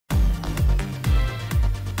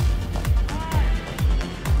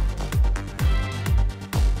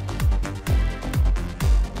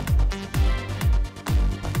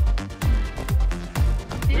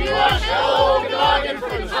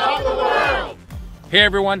Hey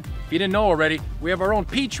everyone, if you didn't know already, we have our own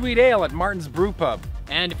Peachweed Ale at Martin's Brew Pub.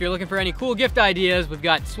 And if you're looking for any cool gift ideas, we've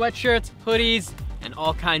got sweatshirts, hoodies, and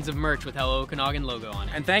all kinds of merch with Hello Okanagan logo on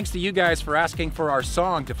it. And thanks to you guys for asking for our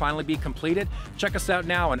song to finally be completed. Check us out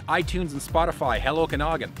now on iTunes and Spotify, Hello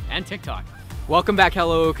Okanagan. And TikTok. Welcome back,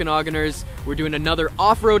 Hello Okanaganers. We're doing another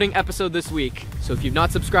off-roading episode this week. So if you've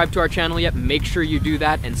not subscribed to our channel yet, make sure you do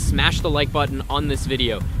that and smash the like button on this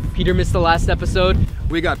video. Peter missed the last episode.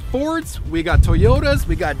 We got Fords, we got Toyotas,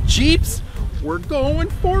 we got Jeeps. We're going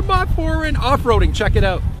 4x4 and off-roading. Check it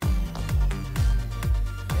out.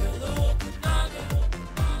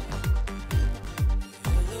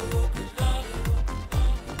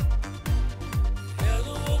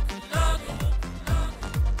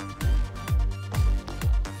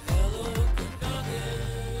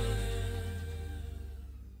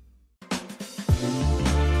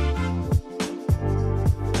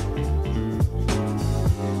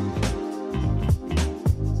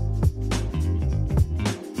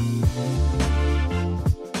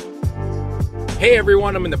 Hey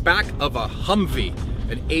everyone, I'm in the back of a Humvee,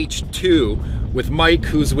 an H2, with Mike,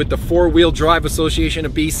 who's with the Four Wheel Drive Association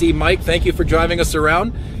of BC. Mike, thank you for driving us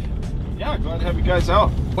around. Yeah, glad to have you guys out.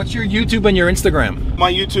 What's your YouTube and your Instagram?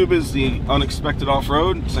 My YouTube is the Unexpected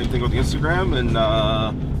Off-Road, same thing with the Instagram, and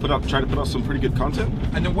try to put out some pretty good content.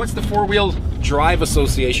 And then what's the Four Wheel Drive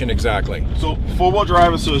Association exactly? So, Four Wheel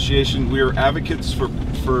Drive Association, we're advocates for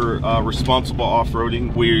responsible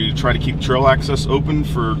off-roading. We try to keep trail access open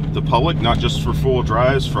for the public, not just for four-wheel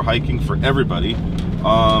drives, for hiking, for everybody.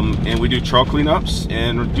 And we do trail cleanups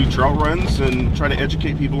and do trail runs and try to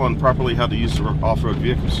educate people on properly how to use their off-road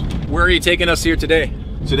vehicles. Where are you taking us here today?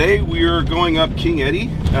 Today we are going up King Eddie,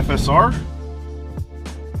 FSR.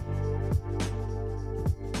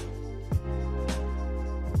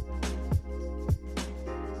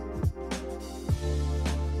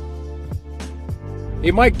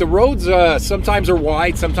 Hey Mike, the roads sometimes are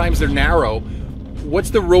wide, sometimes they're narrow. What's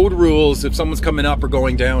the road rules if someone's coming up or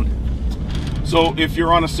going down? So if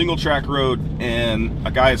you're on a single track road and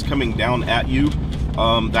a guy is coming down at you,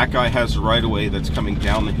 that guy has the right of way that's coming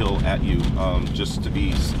down the hill at you, just to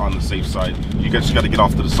be on the safe side. You guys just got to get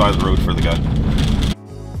off to the side of the road for the guy.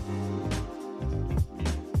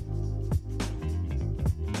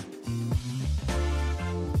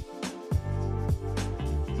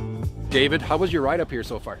 David, how was your ride up here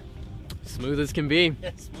so far? Smooth as can be.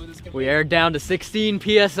 Yeah, smooth as can We aired down to 16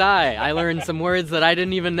 PSI. I learned some words that I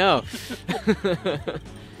didn't even know.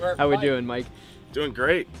 How we doing, Mike? Doing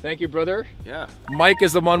great. Thank you, brother. Yeah. Mike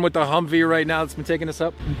is the one with the Humvee right now that's been taking us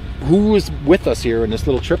up. Who is with us here in this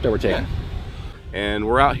little trip that we're taking? Yeah. And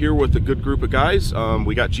we're out here with a good group of guys.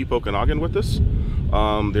 We got Jeep Okanagan with us.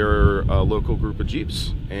 They're a local group of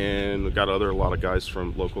Jeeps, and we've got a lot of guys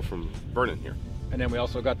from Vernon here. And then we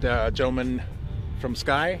also got the gentleman from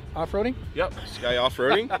Scaia Offroading. Yep, Scaia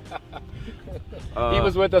Offroading. He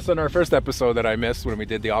was with us in our first episode that I missed when we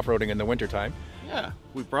did the off-roading in the wintertime. Yeah,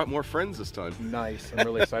 we brought more friends this time. Nice, I'm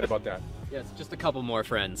really excited about that. Yes, just a couple more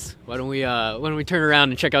friends. Why don't we turn around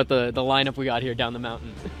and check out the lineup we got here down the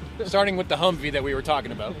mountain? Starting with the Humvee that we were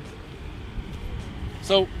talking about.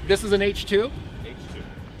 So this is an H2? H2.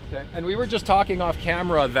 Okay. And we were just talking off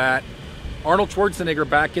camera that Arnold Schwarzenegger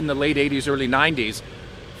back in the late 80s, early 90s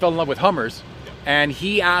fell in love with Hummers, and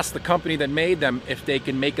he asked the company that made them if they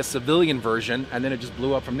can make a civilian version, and then it just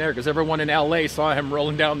blew up from there because everyone in LA saw him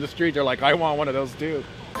rolling down the street. They're like, I want one of those too.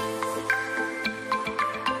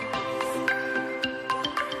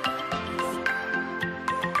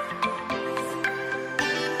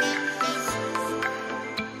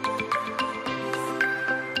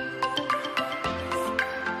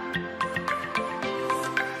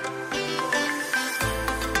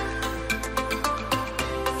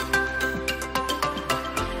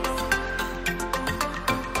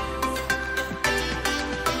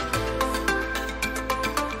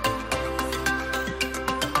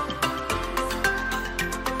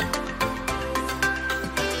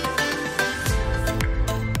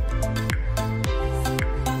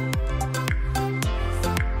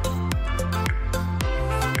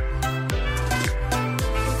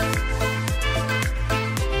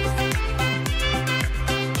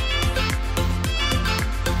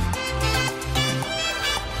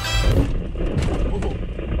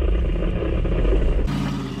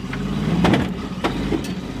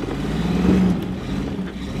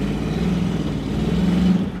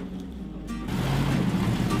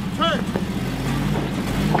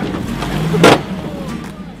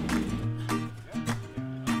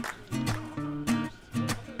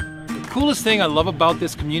 coolest thing I love about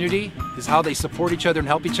this community is how they support each other and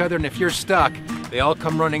help each other, and if you're stuck, they all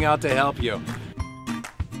come running out to help you.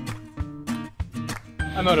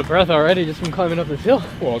 I'm out of breath already just from climbing up this hill.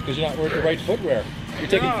 Well, because you're not wearing the right footwear.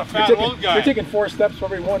 You're You're taking 4 steps for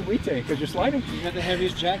every one we take because you're sliding. You got the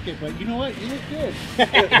heaviest jacket, but you know what? You look good.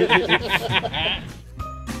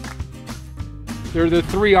 There are the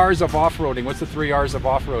 3 R's of off-roading. What's the 3 R's of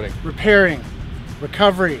off-roading? Repairing,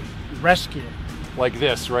 recovery, rescue. Like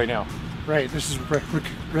this right now. Right, this is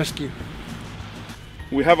rescue.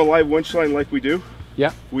 We have a live winch line like we do.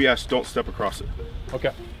 Yeah. We ask don't step across it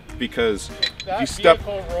Okay. because That if you step.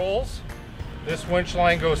 vehicle rolls, this winch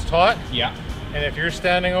line goes taut, Yeah. and if you're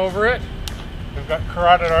standing over it, we've got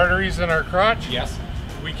carotid arteries in our crotch, Yes.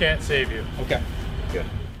 we can't save you. Okay. Good.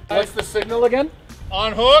 What's the signal again?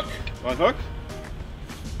 On hook, On hook.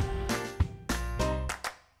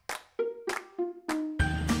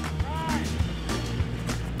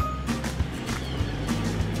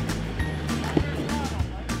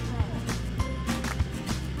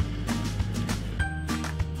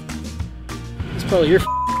 It's probably your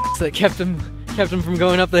that kept him from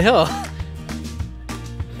going up the hill.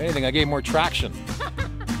 If anything, I gave more traction.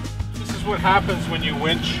 this is what happens when you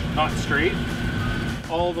winch not straight.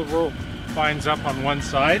 All the rope binds up on one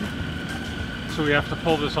side, so we have to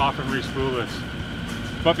pull this off and re-spool this.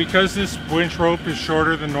 But because this winch rope is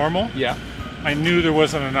shorter than normal, Yeah. I knew there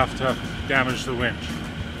wasn't enough to damage the winch.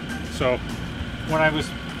 So when I was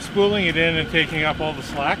spooling it in and taking up all the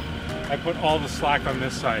slack, I put all the slack on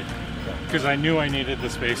this side because I knew I needed the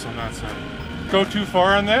space on that side. Go too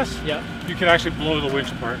far on this, Yeah. you could actually blow the winch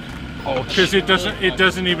apart Oh, because it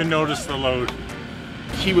doesn't even notice the load.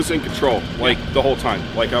 He was in control like the whole time.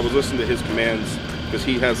 Like I was listening to his commands because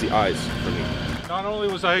he has the eyes for me. Not only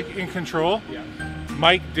was I in control,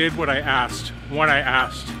 Mike did what I asked when I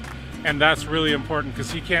asked. And that's really important because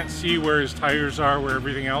he can't see where his tires are, where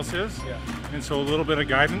everything else is. Yeah. And so a little bit of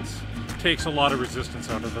guidance takes a lot of resistance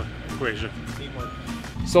out of the equation.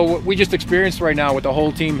 So what we just experienced right now with the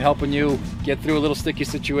whole team helping you get through a little sticky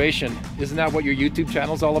situation, isn't that what your YouTube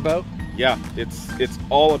channel's all about? Yeah, it's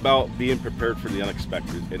all about being prepared for the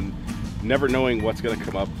unexpected and never knowing what's going to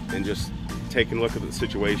come up and just taking a look at the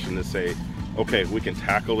situation and say, okay, we can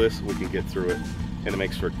tackle this, we can get through it, and it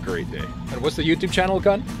makes for a great day. And what's the YouTube channel,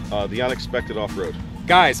 Gun? The Unexpected Off-Road.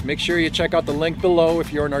 Guys, make sure you check out the link below.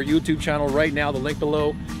 If you're on our YouTube channel right now, the link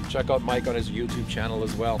below. Check out Mike on his YouTube channel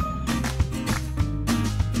as well.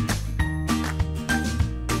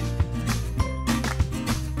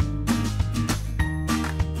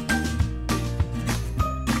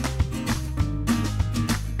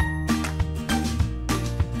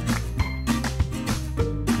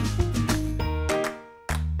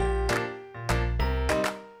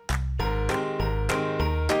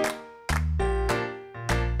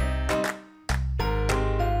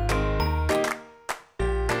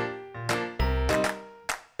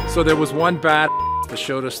 So there was one bad that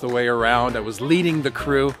showed us the way around. I was leading the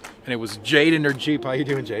crew, and it was Jade in her Jeep. How you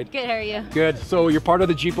doing, Jade? Good, how are you? Good. So you're part of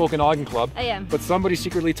the Jeep Okanagan Club. I am. But somebody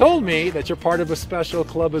secretly told me that you're part of a special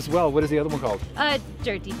club as well. What is the other one called?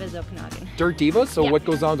 Dirt Divas Okanagan. Dirt Divas? So Yeah. what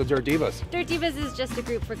goes on to Dirt Divas? Dirt Divas is just a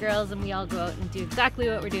group for girls, and we all go out and do exactly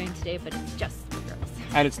what we're doing today, but it's just for girls.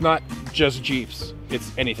 And it's not just Jeeps,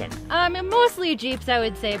 it's anything. And mostly Jeeps, I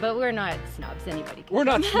would say, but we're not snobs. Anybody can. We're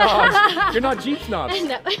not snobs. You're not Jeep snobs.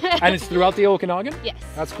 No. And it's throughout the Okanagan? Yes.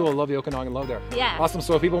 That's cool. I love the Okanagan love there. Yeah. Awesome.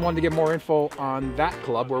 So if people wanted to get more info on that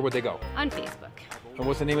club, where would they go? On Facebook. And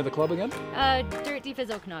what's the name of the club again? Dirt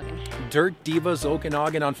Divas Okanagan. Dirt Divas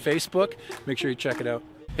Okanagan on Facebook. Make sure you check it out.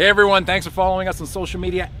 Hey everyone, thanks for following us on social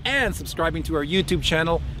media and subscribing to our YouTube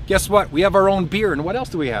channel. Guess what? We have our own beer, and what else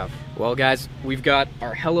do we have? Well guys, we've got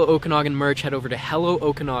our Hello Okanagan merch. Head over to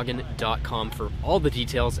hellookanagan.com for all the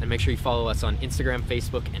details, and make sure you follow us on Instagram,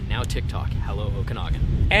 Facebook, and now TikTok, Hello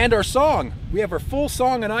Okanagan. And our song. We have our full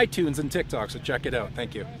song on iTunes and TikTok, so check it out.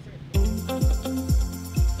 Thank you.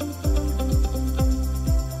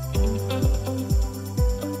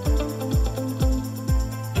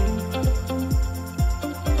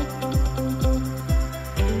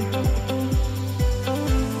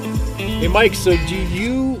 Hey Mike, so do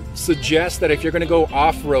you suggest that if you're going to go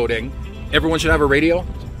off-roading, everyone should have a radio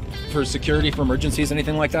for security, for emergencies,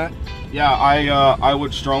 anything like that? Yeah, I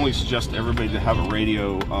would strongly suggest everybody to have a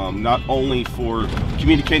radio, not only for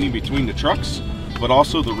communicating between the trucks, but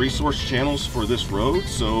also the resource channels for this road.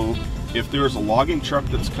 So if there's a logging truck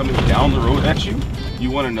that's coming down the road at you,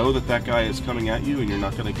 you want to know that that guy is coming at you and you're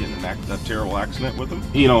not going to get in a terrible accident with him.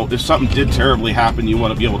 You know, if something did terribly happen, you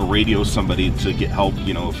want to be able to radio somebody to get help,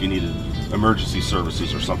 you know, if you needed emergency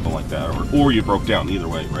services or something like that, or you broke down, either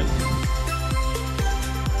way, right?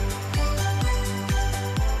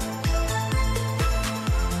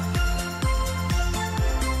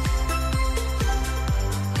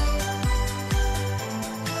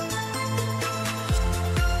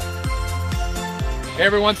 Hey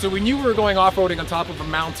everyone, so we knew we were going off-roading on top of a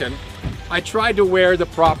mountain. I tried to wear the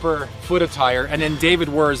proper foot attire, and then David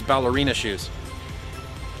wore his ballerina shoes.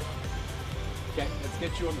 Okay, let's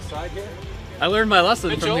get you on the side here. I learned my lesson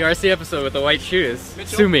from the RC episode with the white shoes.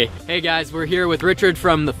 Mitchell? Sue me. Hey guys, we're here with Richard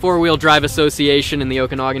from the Four Wheel Drive Association in the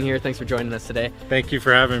Okanagan here. Thanks for joining us today. Thank you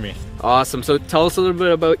for having me. Awesome. So tell us a little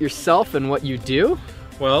bit about yourself and what you do.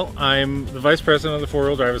 Well, I'm the Vice President of the Four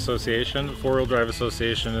Wheel Drive Association. The Four Wheel Drive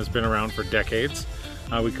Association has been around for decades.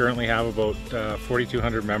 We currently have about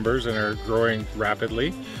 4,200 members and are growing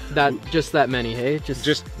rapidly. Just that many, hey?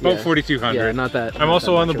 Just about 4,200. Yeah, not that. I'm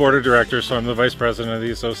also on the board of directors, so I'm the vice president of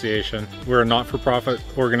the association. We're a not-for-profit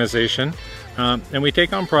organization, and we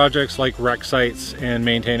take on projects like rec sites and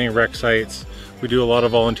maintaining rec sites. We do a lot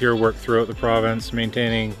of volunteer work throughout the province,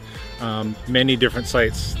 maintaining many different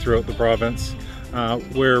sites throughout the province,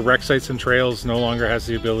 where rec sites and trails no longer has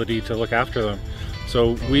the ability to look after them.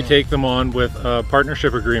 So we take them on with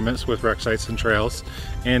partnership agreements with rec sites and trails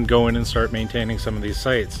and go in and start maintaining some of these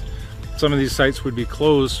sites. Some of these sites would be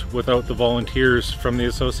closed without the volunteers from the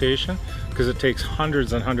association because it takes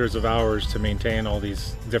hundreds and hundreds of hours to maintain all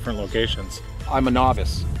these different locations. I'm a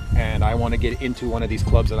novice and I want to get into one of these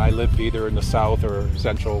clubs, and I live either in the south or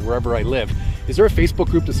central, wherever I live. Is there a Facebook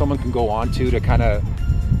group that someone can go on to kind of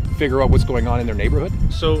figure out what's going on in their neighborhood?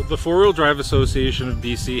 So the Four Wheel Drive Association of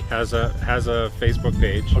BC has a Facebook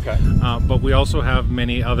page. Okay. But we also have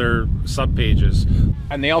many other sub pages.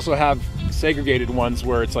 And they also have segregated ones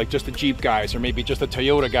where it's like just the Jeep guys or maybe just the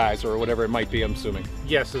Toyota guys or whatever it might be, I'm assuming.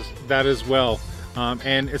 Yes, that as well.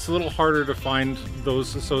 And it's a little harder to find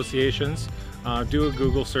those associations. Do a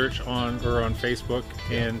Google search on Facebook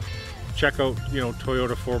and check out,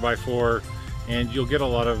 Toyota 4x4. And you'll get a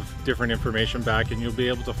lot of different information back, and you'll be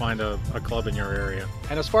able to find a club in your area.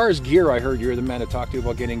 And as far as gear, I heard you're the man to talk to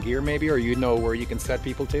about getting gear maybe, or you know where you can set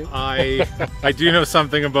people to? I do know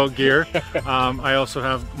something about gear. I also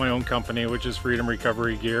have my own company, which is Freedom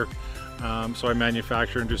Recovery Gear. So I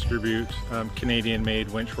manufacture and distribute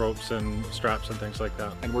Canadian-made winch ropes and straps and things like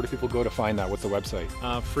that. And where do people go to find that? What's the website?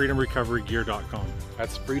 FreedomRecoveryGear.com.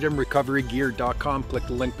 That's FreedomRecoveryGear.com. Click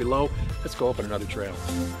the link below. Let's go up on another trail.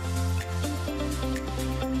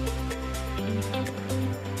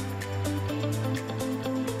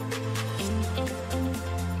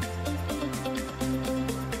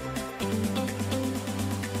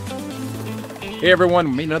 Hey everyone,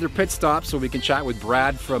 we made another pit stop so we can chat with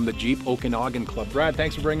Brad from the Jeep Okanagan Club. Brad,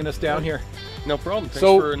 thanks for bringing us down here. No problem. Thanks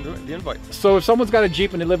for the invite. So if someone's got a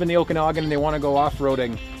Jeep and they live in the Okanagan and they want to go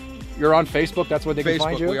off-roading, you're on Facebook, that's where they can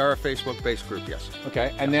find you? We are a Facebook-based group, yes.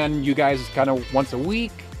 Okay, and then you guys kind of once a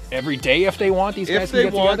week, every day if they want, these guys if can they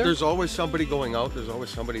get want, together? there's always somebody going out, there's always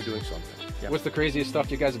somebody doing something. Yeah. What's the craziest stuff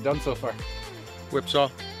you guys have done so far? Whipsaw.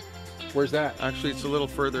 Where's that? Actually, it's a little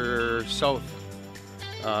further south.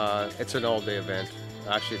 It's an all-day event.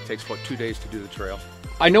 Actually, it takes about 2 days to do the trail.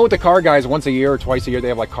 I know with the car guys, once a year or twice a year, they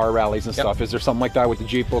have like car rallies and stuff. Is there something like that with the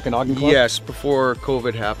Jeep Okanagan Club? Yes, before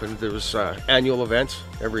COVID happened, there was annual events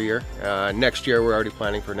every year. Next year, we're already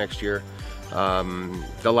planning for next year.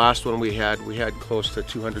 The last one we had close to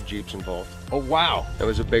 200 Jeeps involved. Oh, wow. It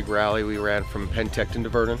was a big rally. We ran from Penticton to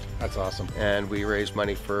Vernon. That's awesome. And we raised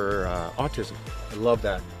money for autism. I love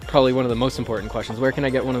that. Probably one of the most important questions. Where can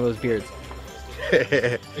I get one of those beards?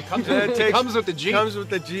 It comes with the Jeep. Comes with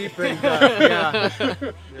the Jeep, and yeah.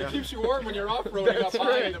 It keeps you warm when you're off-roading up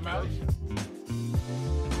high in the mountains.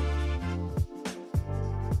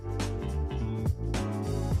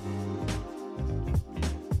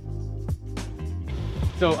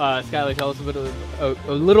 So, Skylar, tell us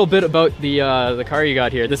a little bit about the car you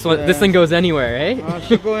got here. This thing goes anywhere, eh?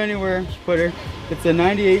 She'll go anywhere. Put her. It's a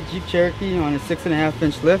 '98 Jeep Cherokee on a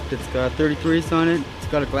 6.5-inch lift. It's got 33s on it. It's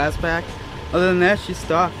got a glass pack. Other than that, she's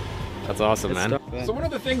stock. That's awesome, man. So one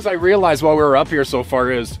of the things I realized while we were up here so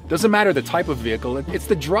far is, doesn't matter the type of vehicle, it's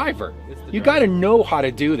the driver. You got to know how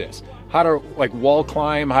to do this. How to like wall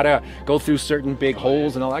climb, how to go through certain big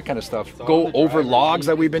holes and all that kind of stuff. Go over logs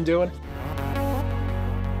that we've been doing.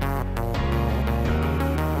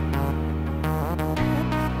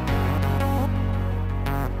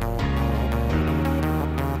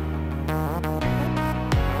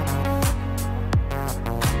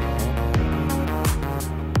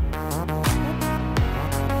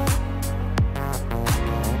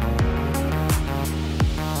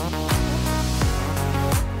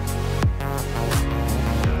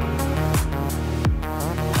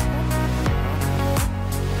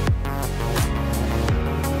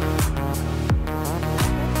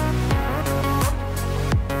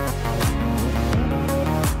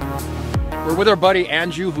 We're with our buddy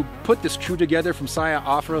Andrew, who put this crew together from Scaia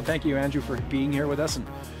Offroad. Thank you, Andrew, for being here with us. And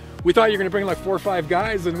We thought you were going to bring like 4 or 5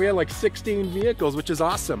 guys, and we had like 16 vehicles, which is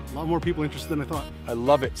awesome. A lot more people interested than I thought. I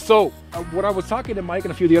love it. So what I was talking to Mike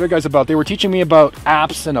and a few of the other guys about, they were teaching me about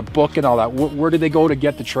apps and a book and all that. Where do they go to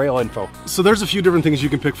get the trail info? So there's a few different things you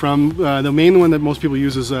can pick from. The main one that most people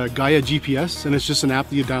use is Scaia GPS, and it's just an app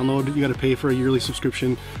that you download. You got to pay for a yearly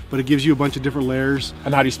subscription, but it gives you a bunch of different layers.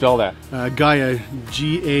 And how do you spell that? Scaia,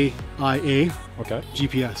 G-A-I-A, okay.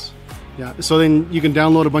 GPS. Yeah, so then you can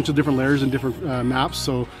download a bunch of different layers and different maps.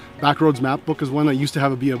 So Backroads Map Book is one that used to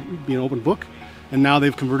have be an open book, and now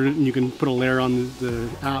they've converted it and you can put a layer on the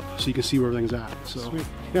app so you can see where everything's at. So, sweet.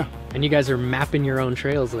 Yeah. And you guys are mapping your own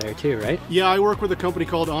trails there too, right? Yeah, I work with a company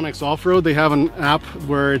called Onyx Offroad. They have an app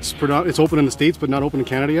where it's open in the States but not open in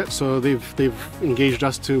Canada yet. So they've engaged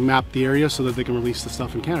us to map the area so that they can release the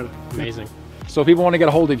stuff in Canada. Amazing. So if people want to get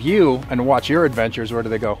a hold of you and watch your adventures, where do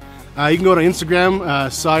they go? You can go to Instagram,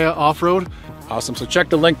 Scaia Offroad. Awesome. So check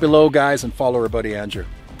the link below, guys, and follow our buddy Andrew.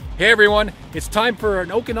 Hey everyone, it's time for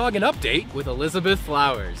an Okanagan update with Elizabeth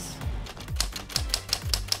Flowers.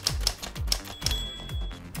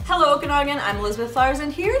 Hello Okanagan, I'm Elizabeth Flowers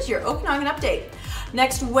and here's your Okanagan update.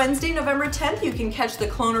 Next Wednesday, November 10th, you can catch the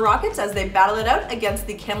Kelowna Rockets as they battle it out against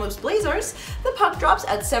the Kamloops Blazers. The puck drops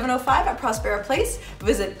at 7:05 at Prospera Place.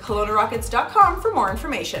 Visit KelownaRockets.com for more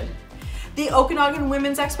information. The Okanagan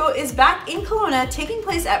Women's Expo is back in Kelowna, taking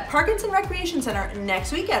place at Parkinson Recreation Center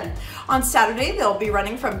next weekend. On Saturday, they'll be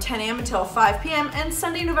running from 10 a.m. until 5 p.m. and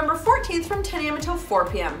Sunday, November 14th from 10 a.m. until 4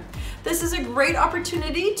 p.m. This is a great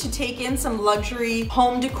opportunity to take in some luxury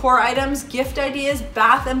home decor items, gift ideas,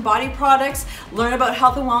 bath and body products, learn about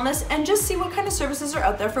health and wellness, and just see what kind of services are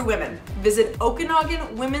out there for women. Visit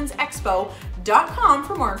OkanaganWomen'sExpo.com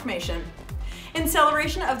for more information. In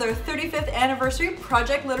celebration of their 35th anniversary,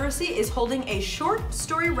 Project Literacy is holding a short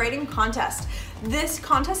story writing contest. This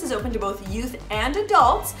contest is open to both youth and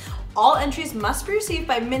adults. All entries must be received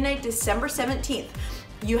by midnight December 17th.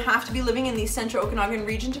 You have to be living in the Central Okanagan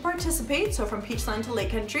region to participate, so from Peachland to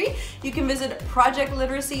Lake Country. You can visit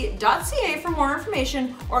projectliteracy.ca for more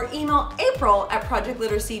information or email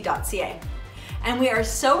april@projectliteracy.ca. And we are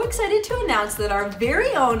so excited to announce that our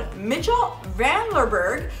very own Mitchell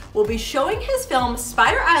Randlerberg will be showing his film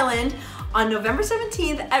Spider Island on November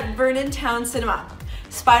 17th at Vernon Town Cinema.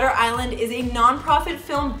 Spider Island is a non-profit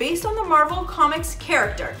film based on the Marvel Comics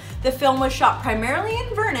character. The film was shot primarily in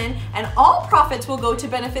Vernon, and all profits will go to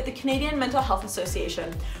benefit the Canadian Mental Health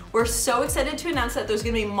Association. We're so excited to announce that there's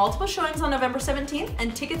going to be multiple showings on November 17th,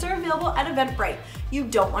 and tickets are available at Eventbrite. You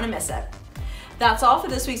don't want to miss it. That's all for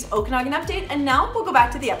this week's Okanagan Update, and now we'll go back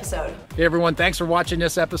to the episode. Hey everyone, thanks for watching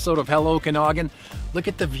this episode of Hello Okanagan. Look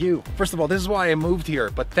at the view. First of all, this is why I moved here,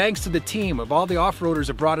 but thanks to the team of all the off-roaders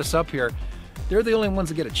that brought us up here, they're the only ones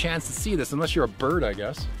that get a chance to see this, unless you're a bird, I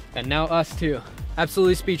guess. And now us too.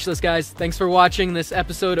 Absolutely speechless, guys. Thanks for watching this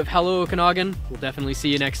episode of Hello Okanagan. We'll definitely see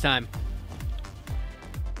you next time.